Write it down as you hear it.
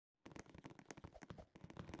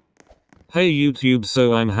Hey YouTube,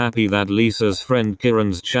 so I'm happy that Lisa's friend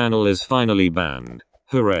Keiron's channel is finally banned.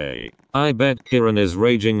 Hooray. I bet Keiron is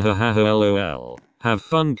raging, haha lol. Have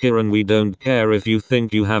fun Keiron, we don't care if you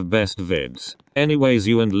think you have best vids. Anyways,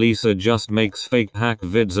 you and Lisa just makes fake hack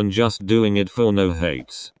vids and just doing it for no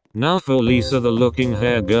hates. Now for Lisa, the looking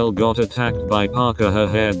hair girl got attacked by Parker, her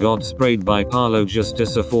hair got sprayed by Parlo.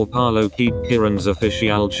 Justice for Parlo, keep Keiron's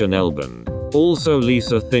official channel banned. Also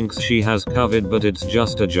Lisa thinks she has COVID, but it's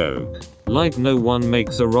just a joke. Like, no one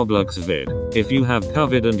makes a Roblox vid. If you have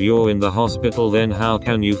COVID and you're in the hospital, then how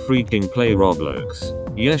can you freaking play Roblox?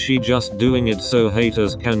 Yeah, she just doing it so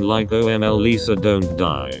haters can like, OML Lisa don't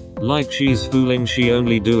die. Like, she's fooling, she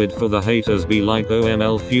only do it for the haters, be like,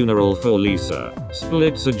 OML funeral for Lisa.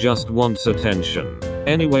 Splitzer just wants attention.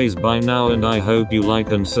 Anyways, bye now, and I hope you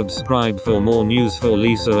like and subscribe for more news for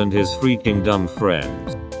Lisa and his freaking dumb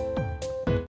friends.